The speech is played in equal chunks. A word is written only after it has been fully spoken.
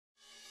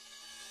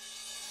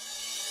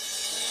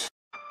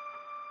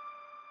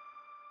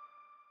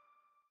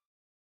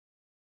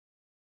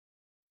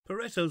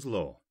Pareto's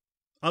Law,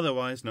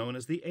 otherwise known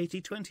as the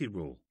 80-20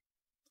 rule.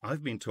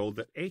 I've been told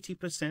that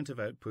 80% of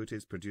output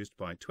is produced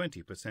by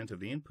 20% of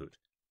the input.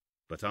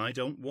 But I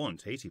don't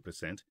want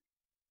 80%.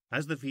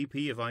 As the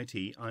VP of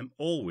IT, I'm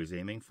always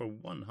aiming for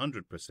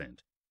 100%.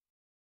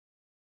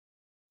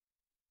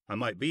 I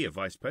might be a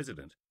vice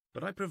president,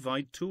 but I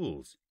provide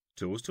tools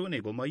to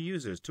enable my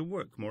users to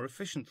work more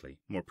efficiently,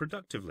 more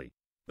productively.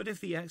 But if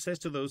the access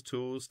to those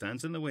tools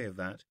stands in the way of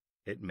that,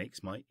 it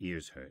makes my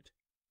ears hurt.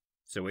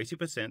 So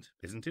 80%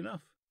 isn't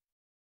enough.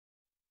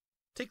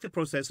 Take the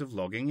process of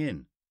logging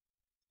in.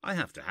 I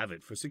have to have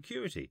it for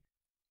security,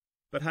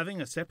 but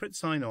having a separate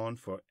sign-on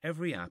for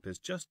every app is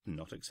just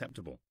not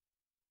acceptable.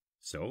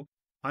 So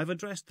I've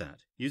addressed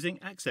that using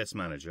Access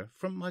Manager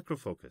from Micro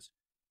Focus,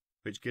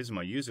 which gives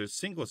my users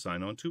single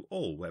sign-on to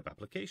all web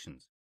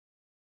applications.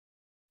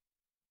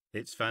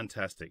 It's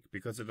fantastic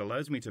because it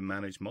allows me to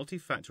manage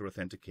multi-factor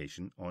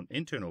authentication on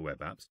internal web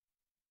apps,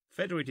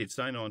 federated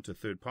sign-on to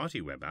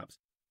third-party web apps,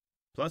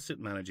 plus it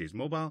manages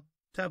mobile,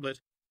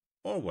 tablet,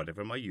 or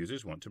whatever my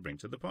users want to bring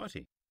to the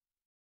party.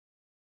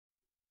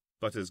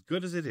 But as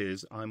good as it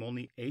is, I'm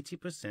only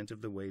 80%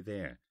 of the way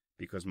there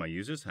because my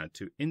users had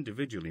to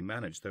individually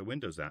manage their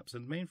Windows apps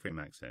and mainframe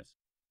access.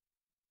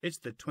 It's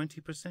the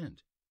 20%,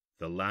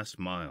 the last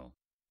mile.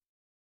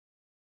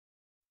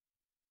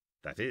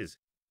 That is,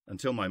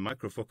 until my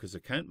Micro Focus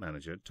account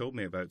manager told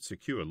me about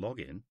secure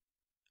login,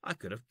 I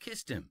could have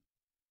kissed him.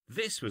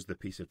 This was the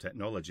piece of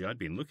technology I'd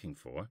been looking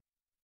for.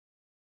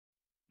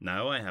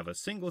 Now I have a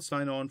single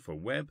sign-on for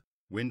web,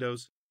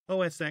 Windows,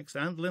 OS X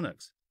and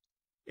Linux.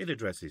 It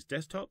addresses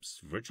desktops,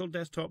 virtual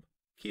desktop,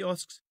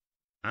 kiosks,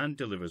 and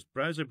delivers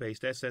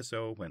browser-based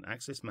SSO when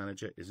Access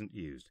Manager isn't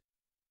used.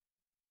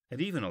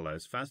 It even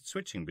allows fast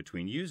switching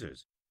between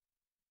users.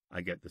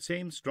 I get the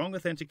same strong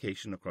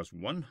authentication across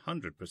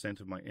 100%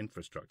 of my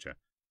infrastructure,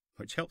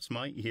 which helps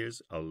my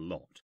ears a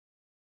lot.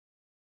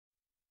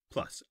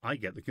 Plus, I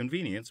get the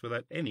convenience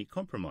without any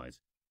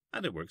compromise,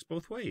 and it works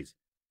both ways.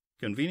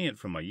 Convenient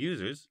for my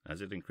users,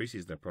 as it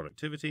increases their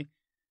productivity,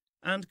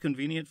 and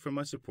convenient for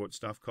my support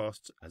staff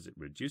costs, as it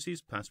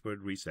reduces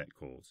password reset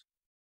calls.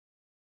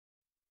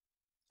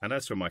 And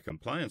as for my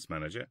compliance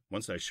manager,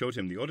 once I showed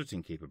him the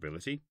auditing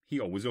capability, he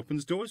always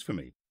opens doors for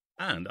me,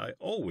 and I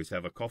always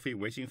have a coffee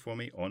waiting for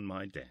me on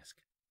my desk.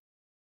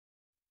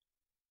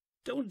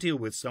 Don't deal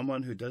with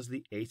someone who does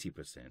the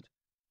 80%.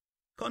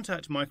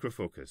 Contact Micro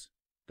Focus.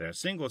 Their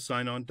single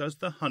sign-on does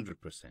the 100%.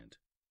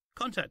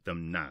 Contact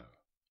them now.